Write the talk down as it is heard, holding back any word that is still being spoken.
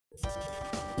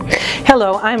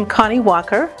Hello, I'm Connie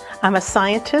Walker. I'm a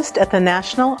scientist at the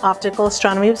National Optical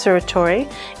Astronomy Observatory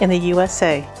in the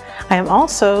USA. I am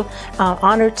also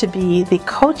honored to be the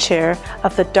co-chair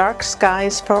of the Dark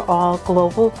Skies for All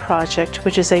Global Project,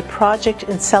 which is a project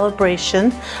in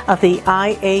celebration of the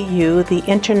IAU, the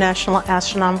International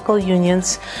Astronomical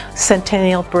Union's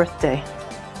centennial birthday.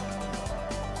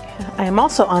 I am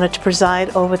also honored to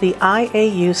preside over the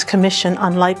IAU's Commission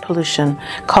on Light Pollution,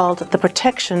 called the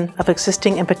Protection of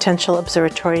Existing and Potential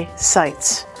Observatory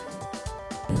Sites.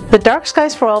 The Dark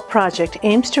Skies for All project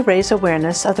aims to raise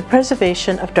awareness of the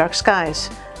preservation of dark skies.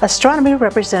 Astronomy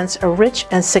represents a rich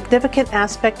and significant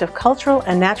aspect of cultural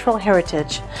and natural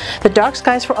heritage. The Dark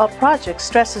Skies for All project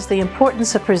stresses the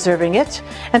importance of preserving it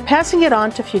and passing it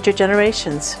on to future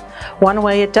generations. One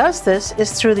way it does this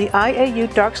is through the IAU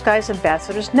Dark Skies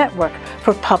Ambassadors Network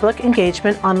for public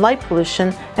engagement on light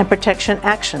pollution and protection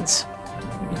actions.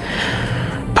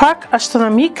 Parc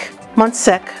Astronomique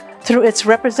Montsec, through its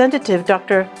representative,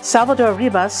 Dr. Salvador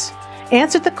Ribas,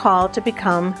 answered the call to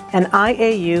become an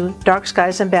IAU Dark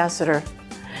Skies Ambassador.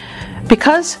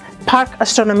 Because Parc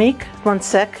Astronomique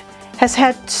Montsec has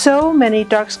had so many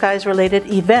dark skies related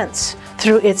events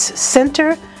through its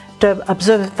Centre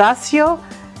d'Observation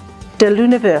de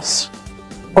l'Univers,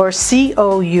 or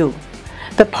COU,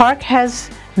 the park has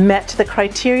met the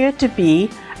criteria to be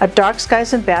a Dark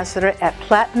Skies Ambassador at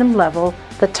Platinum level,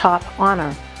 the top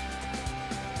honor.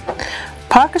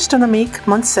 Parc Astronomique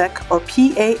Montsec, or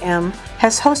PAM,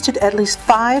 has hosted at least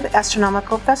 5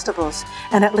 astronomical festivals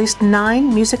and at least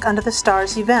 9 Music Under the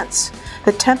Stars events,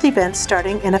 the 10th event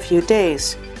starting in a few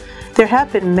days. There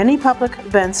have been many public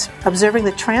events observing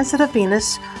the transit of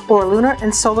Venus, or lunar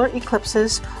and solar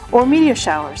eclipses, or meteor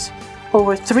showers.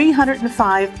 Over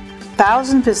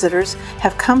 305,000 visitors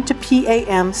have come to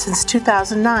PAM since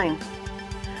 2009.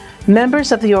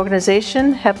 Members of the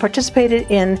organization have participated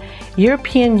in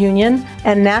European Union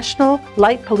and national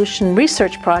light pollution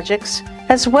research projects,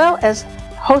 as well as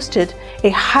hosted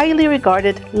a highly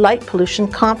regarded light pollution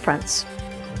conference.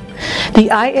 The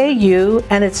IAU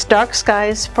and its Dark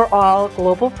Skies for All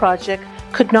global project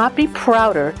could not be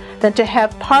prouder than to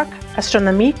have Parc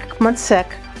Astronomique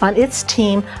Montsec on its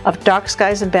team of Dark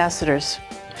Skies Ambassadors.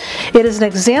 It is an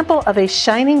example of a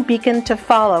shining beacon to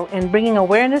follow in bringing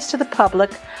awareness to the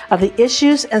public of the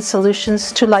issues and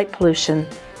solutions to light pollution.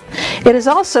 It is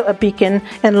also a beacon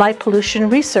in light pollution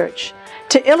research.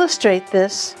 To illustrate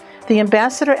this, the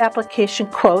ambassador application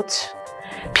quotes,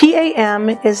 "PAM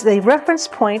is the reference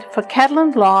point for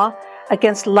Catalan law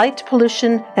against light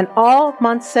pollution, and all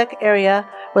Montsec area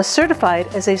was certified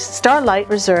as a starlight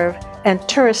reserve and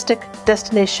touristic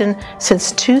destination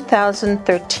since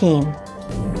 2013.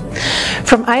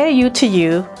 From IAU to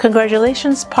you,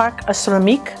 congratulations Parc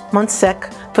Astronomique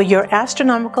Montsec for your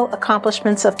astronomical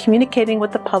accomplishments of communicating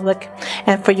with the public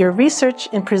and for your research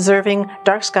in preserving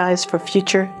dark skies for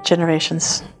future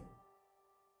generations.